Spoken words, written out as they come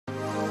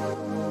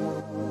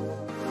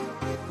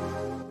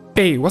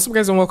Hey, what's up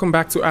guys and welcome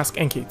back to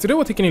askNK. Today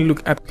we're taking a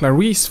look at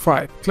Clarisse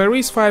 5.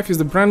 Clarisse 5 is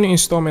the brand new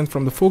installment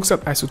from the folks at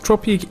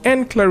Isotropix,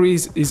 and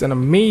Clarisse is an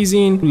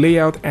amazing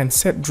layout and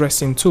set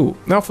dressing tool.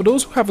 Now for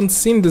those who haven't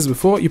seen this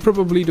before, you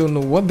probably don't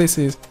know what this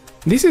is.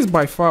 This is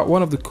by far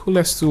one of the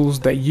coolest tools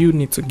that you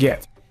need to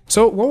get.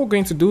 So what we're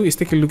going to do is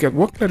take a look at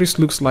what Clarisse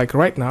looks like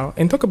right now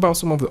and talk about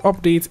some of the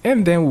updates,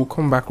 and then we'll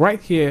come back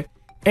right here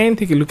and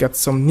take a look at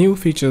some new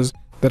features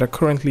that are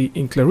currently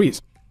in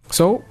Clarisse.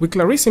 So with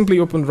Clarisse simply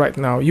opened right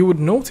now, you would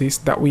notice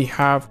that we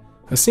have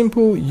a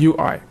simple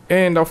UI.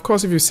 And of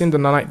course, if you've seen the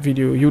Nanite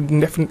video, you'd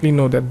definitely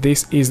know that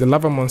this is the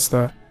lava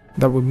monster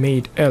that we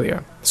made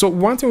earlier. So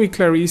one thing with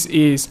Clarisse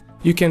is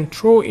you can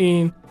throw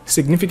in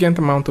significant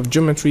amount of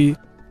geometry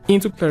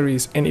into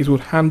Clarisse and it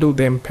would handle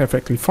them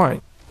perfectly fine.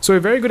 So a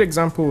very good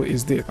example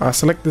is this. I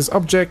select this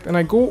object and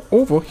I go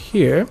over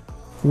here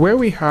where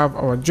we have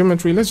our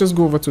geometry. Let's just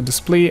go over to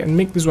display and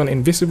make this one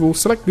invisible.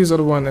 Select this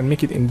other one and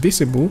make it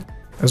invisible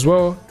as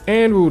well,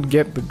 and we would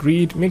get the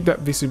grid, make that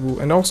visible,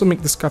 and also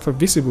make the scatter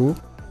visible.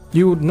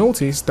 You would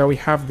notice that we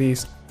have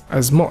this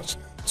as much.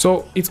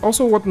 So it's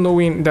also worth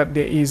knowing that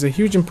there is a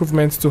huge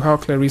improvement to how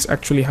Clarisse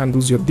actually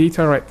handles your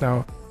data right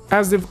now,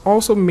 as they've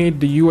also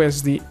made the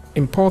USD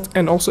import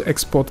and also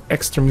export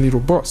extremely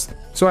robust.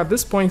 So at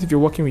this point, if you're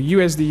working with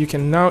USD, you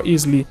can now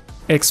easily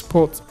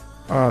export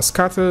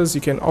scatters,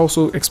 you can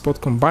also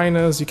export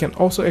combiners, you can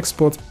also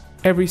export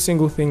every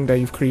single thing that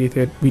you've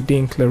created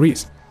within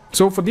Clarisse.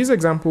 So for this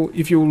example,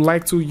 if you would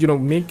like to,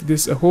 make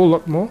this a whole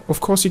lot more,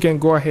 of course you can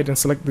go ahead and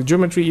select the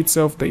geometry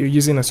itself that you're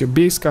using as your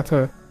base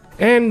scatter.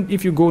 And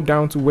if you go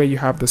down to where you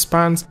have the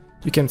spans,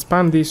 you can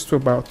span this to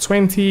about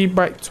 20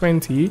 by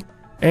 20,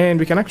 and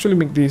we can actually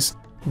make this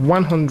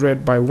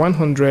 100 by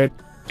 100.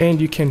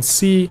 And you can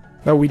see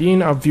that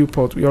within our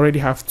viewport, we already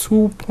have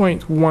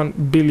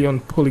 2.1 billion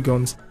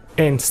polygons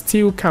and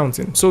still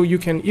counting. So you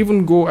can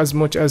even go as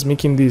much as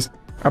making this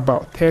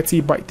about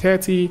 30 by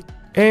 30.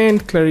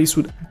 And Clarisse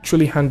would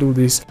actually handle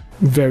this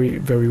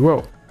very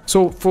well.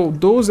 So for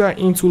those that are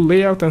into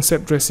layout and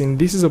set dressing,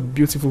 this is a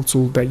beautiful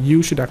tool that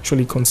you should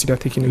actually consider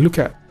taking a look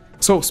at.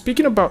 So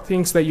speaking about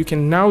things that you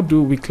can now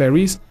do with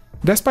Clarisse,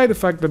 despite the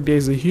fact that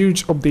there's a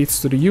huge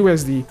updates to the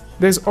USD,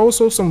 there's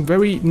also some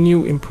very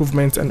new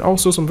improvements and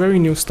also some very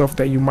new stuff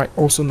that you might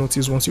also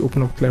notice once you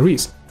open up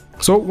Clarisse.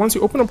 So once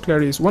you open up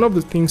Clarisse, one of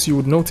the things you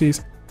would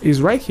notice is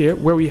right here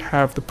where we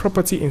have the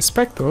property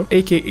inspector,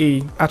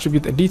 aka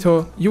attribute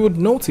editor. You would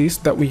notice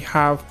that we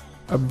have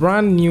a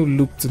brand new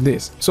look to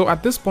this. So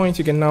at this point,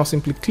 you can now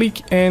simply click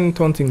and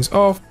turn things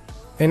off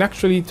and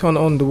actually turn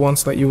on the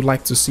ones that you would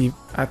like to see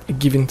at a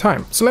given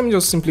time. So let me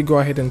just simply go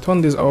ahead and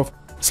turn this off,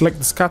 select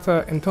the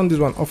scatter and turn this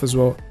one off as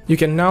well. You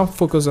can now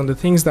focus on the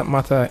things that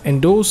matter,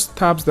 and those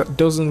tabs that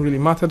doesn't really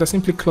matter, that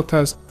simply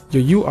clutters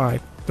your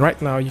UI.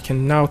 Right now, you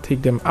can now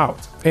take them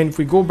out. And if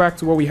we go back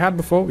to what we had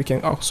before, we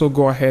can also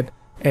go ahead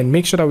and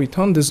make sure that we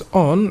turn this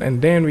on, and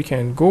then we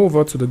can go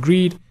over to the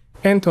grid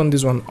and turn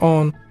this one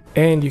on,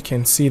 and you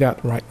can see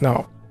that right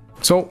now.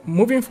 So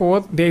moving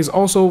forward, there is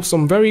also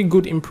some very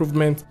good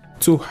improvement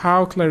to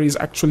how Clarisse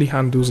actually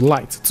handles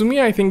light. To me,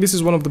 I think this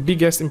is one of the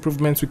biggest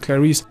improvements with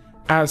Clarisse,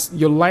 as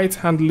your light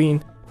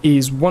handling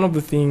is one of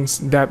the things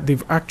that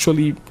they've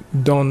actually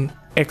done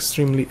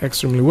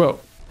extremely well.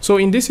 So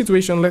in this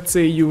situation, let's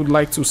say you would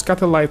like to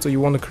scatter light or you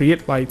want to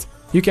create light,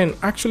 you can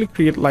actually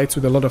create lights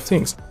with a lot of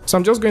things. So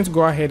I'm just going to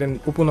go ahead and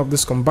open up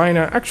this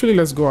combiner. Actually,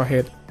 let's go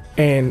ahead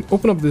and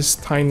open up these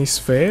tiny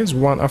spheres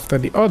one after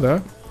the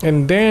other,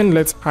 and then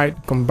let's hide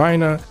the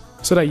combiner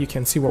so that you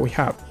can see what we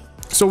have.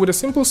 So with a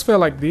simple sphere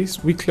like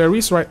this, with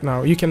Clarisse right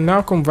now, you can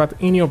now convert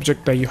any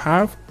object that you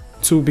have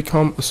to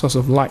become a source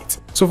of light.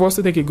 So for us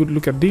to take a good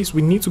look at this,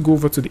 we need to go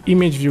over to the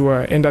image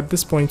viewer, and at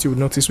this point you would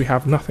notice we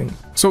have nothing.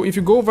 So if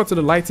you go over to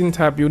the lighting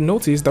tab, you'll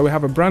notice that we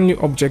have a brand new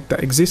object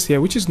that exists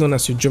here, which is known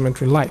as your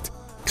geometry light.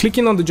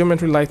 Clicking on the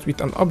geometry light with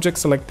an object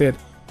selected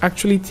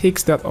actually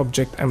takes that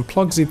object and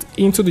plugs it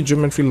into the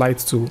geometry light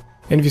tool.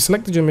 And if you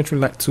select the geometry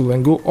light tool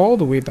and go all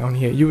the way down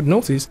here, you would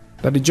notice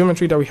that the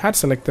geometry that we had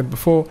selected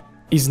before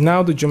is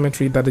now the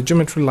geometry that the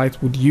geometry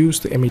light would use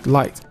to emit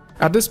light.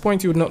 At this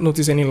point, you would not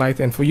notice any light,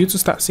 and for you to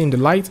start seeing the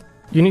light,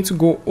 you need to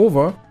go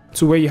over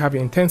to where you have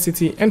your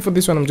intensity. And for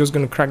this one, I'm just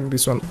going to crack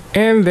this one,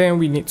 and then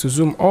we need to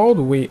zoom all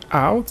the way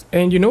out.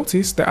 And you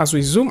notice that as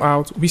we zoom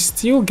out, we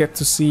still get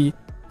to see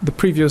the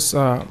previous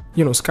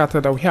scatter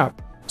that we have.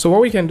 So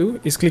what we can do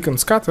is click on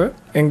scatter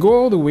and go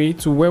all the way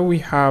to where we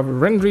have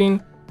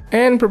rendering,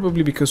 and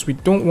probably because we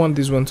don't want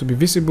this one to be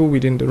visible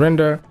within the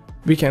render,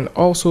 we can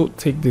also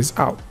take this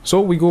out.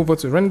 So we go over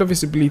to render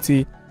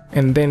visibility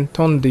and then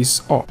turn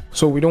this off.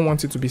 So we don't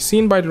want it to be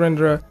seen by the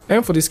renderer,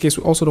 and for this case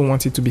we also don't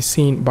want it to be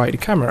seen by the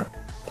camera.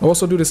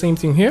 Also do the same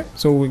thing here,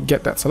 so we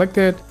get that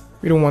selected,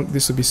 we don't want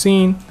this to be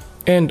seen,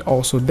 and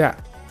also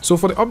that. So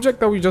for the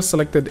object that we just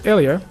selected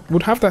earlier,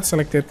 would have that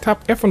selected,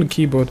 tap F on the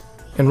keyboard,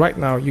 and right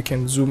now you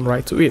can zoom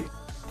right to it.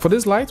 For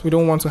this light, we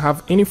don't want to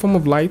have any form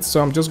of light,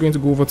 so I'm just going to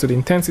go over to the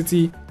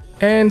intensity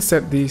and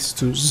set this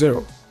to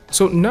 0.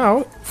 So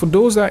now, for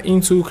those that are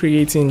into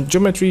creating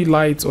geometry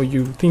lights, or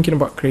you're thinking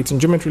about creating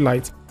geometry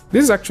lights,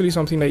 this is actually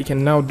something that you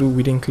can now do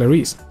within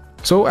Clarisse.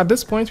 So at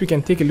this point, we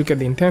can take a look at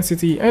the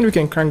intensity and we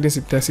can crank this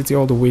intensity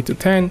all the way to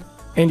 10,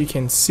 and you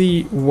can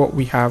see what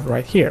we have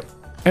right here.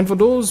 And for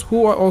those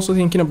who are also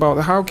thinking about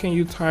how can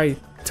you tie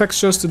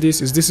textures to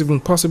this, is this even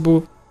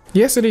possible?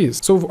 Yes, it is.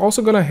 So we've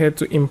also gone ahead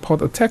to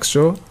import a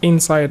texture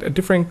inside a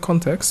different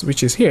context,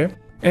 which is here.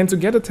 And to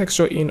get a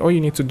texture in, all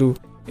you need to do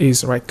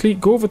is right click,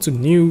 go over to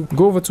new,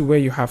 go over to where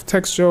you have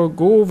texture,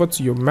 go over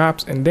to your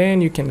maps, and then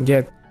you can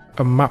get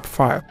a map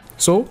file.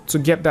 So to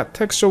get that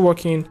texture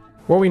working,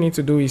 what we need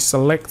to do is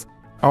select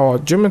our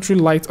geometry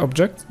light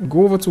object,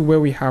 go over to where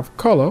we have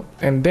color,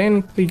 and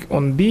then click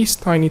on this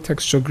tiny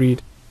texture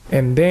grid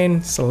and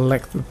then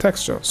select the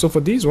texture. So for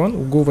this one,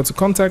 we'll go over to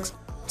context,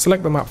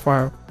 select the map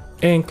file,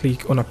 and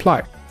click on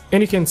apply.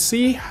 And you can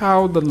see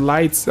how the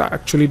lights are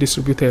actually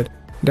distributed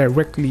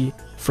directly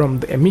from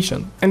the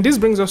emission. And this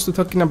brings us to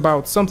talking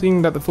about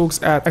something that the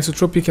folks at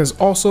Isotropix has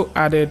also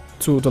added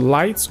to the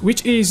lights,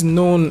 which is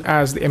known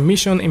as the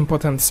emission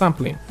important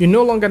sampling. You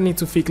no longer need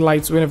to fake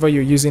lights whenever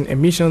you're using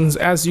emissions,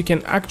 as you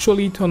can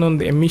actually turn on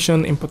the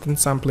emission important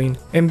sampling,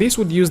 and this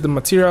would use the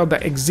material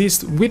that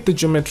exists with the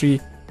geometry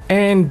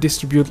and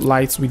distribute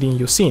lights within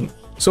your scene.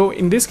 So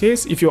in this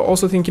case, if you're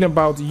also thinking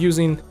about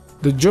using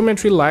the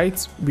geometry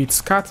lights with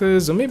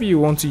scatters, or maybe you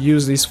want to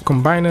use these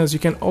combiners, you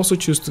can also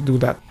choose to do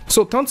that.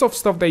 So tons of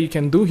stuff that you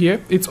can do here.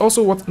 It's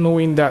also worth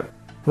knowing that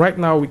right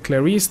now with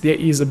Clarisse, there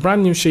is a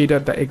brand new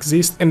shader that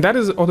exists, and that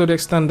is Autodesk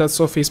standard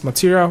surface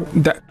material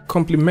that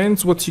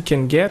complements what you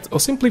can get, or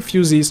simply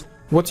fuses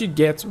what you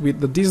get with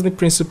the Disney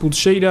principled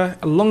shader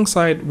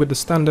alongside with the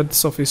standard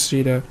surface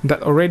shader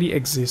that already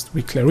exists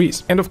with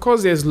Clarisse. And of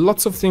course, there's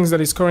lots of things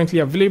that is currently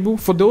available.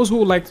 For those who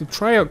would like to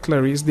try out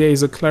Clarisse, there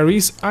is a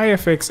Clarisse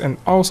IFX and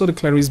also the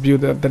Clarisse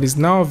Builder that is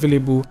now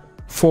available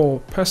for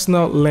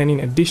personal learning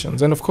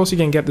editions. And of course, you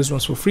can get these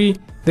ones for free.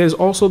 There's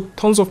also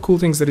tons of cool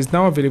things that is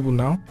now available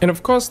now. And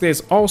of course,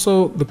 there's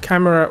also the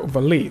camera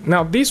overlay.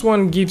 Now, this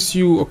one gives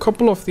you a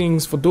couple of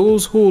things for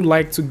those who would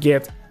like to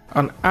get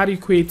an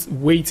adequate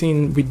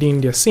weighting within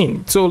their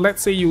scene. So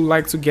let's say you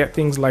like to get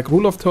things like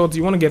rule of thirds,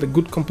 you want to get a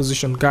good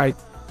composition guide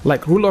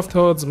like rule of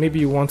thirds, maybe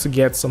you want to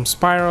get some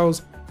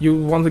spirals,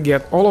 you want to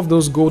get all of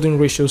those golden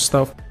ratio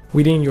stuff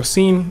within your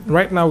scene.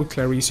 Right now with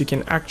Clarisse, you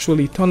can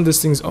actually turn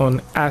these things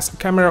on as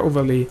camera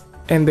overlay,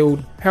 and they will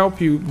help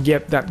you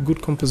get that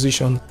good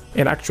composition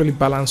and actually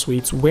balance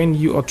weights when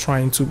you are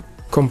trying to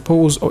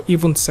compose or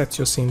even set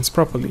your scenes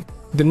properly.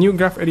 The new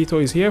graph editor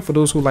is here for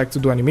those who like to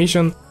do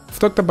animation. I've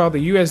talked about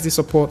the USD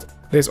support.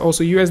 There's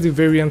also USD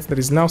variant that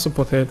is now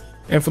supported.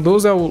 And for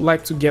those that would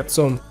like to get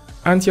some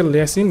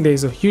anti-aliasing, there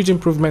is a huge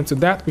improvement to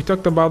that. We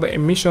talked about the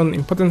emission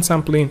important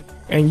sampling,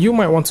 and you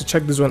might want to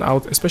check this one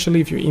out, especially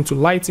if you're into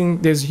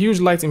lighting. There's huge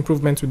light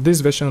improvement with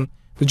this version.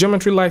 The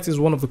geometry light is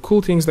one of the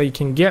cool things that you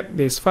can get.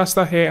 There's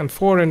faster hair and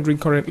fore rendering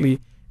currently.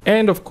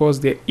 And of course,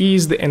 there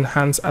is the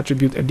enhanced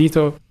attribute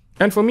editor.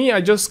 And for me, I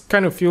just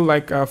kind of feel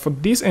like for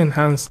this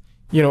enhanced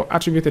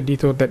attribute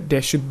editor that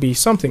there should be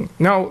something.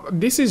 Now,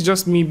 this is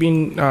just me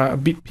being a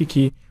bit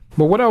picky,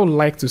 but what I would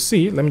like to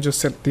see, let me just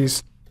set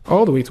this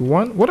all the way to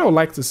 1. What I would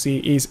like to see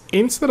is,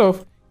 instead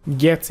of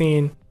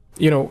getting,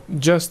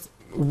 just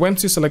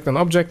once you select an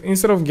object,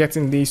 instead of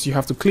getting this, you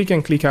have to click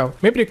and click out.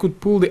 Maybe they could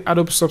pull the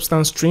Adobe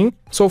Substance string.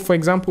 So for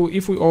example,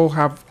 if we all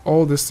have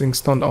all these things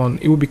turned on,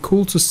 it would be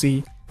cool to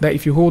see that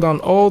if you hold down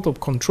Alt or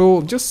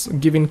Control, just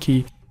given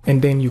key,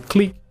 and then you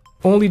click,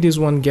 only this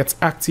one gets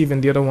active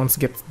and the other ones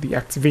get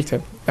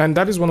deactivated. And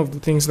that is one of the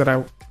things that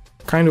I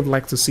kind of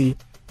like to see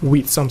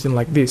with something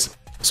like this.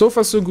 So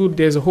far so good.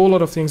 There's a whole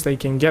lot of things that you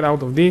can get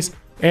out of this,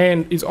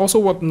 and it's also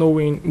worth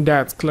knowing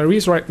that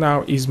Clarisse right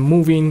now is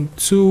moving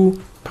to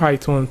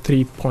Python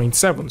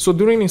 3.7. So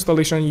during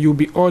installation, you'll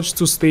be urged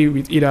to stay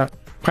with either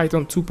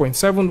Python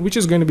 2.7, which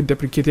is going to be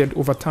deprecated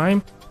over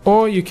time,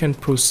 or you can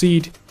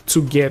proceed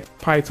to get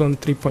Python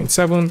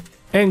 3.7.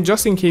 And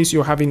just in case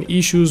you're having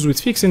issues with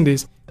fixing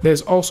this,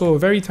 there's also a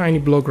very tiny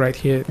blog right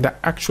here that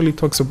actually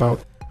talks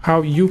about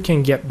how you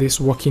can get this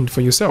working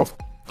for yourself.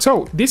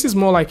 So this is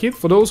more like it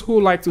for those who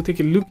like to take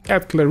a look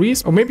at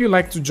Clarisse, or maybe you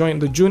like to join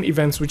the June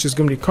events, which is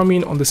going to be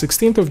coming on the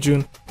 16th of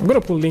June. I'm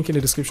going to put a link in the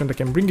description that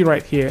can bring you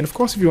right here. And of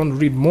course, if you want to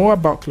read more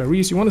about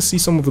Clarisse, you want to see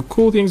some of the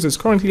cool things that's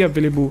currently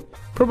available,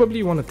 probably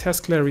you want to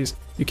test Clarisse,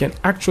 you can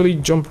actually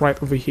jump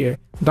right over here,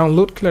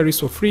 download Clarisse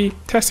for free,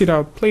 test it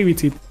out, play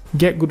with it,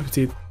 get good with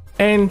it,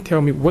 and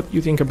tell me what you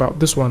think about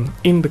this one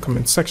in the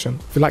comment section.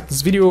 If you like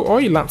this video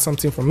or you learned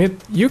something from it,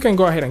 you can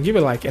go ahead and give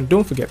it a like, and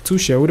don't forget to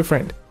share with a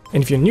friend.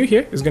 And if you're new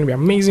here, it's going to be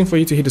amazing for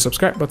you to hit the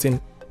subscribe button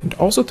and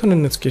also turn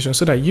on notifications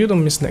so that you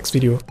don't miss next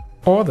video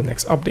or the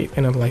next update.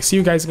 And I'll see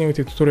you guys again with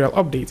a tutorial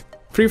update.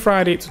 Free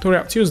Friday,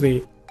 Tutorial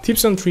Tuesday,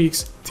 tips and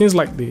tricks, things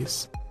like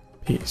this.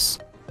 Peace.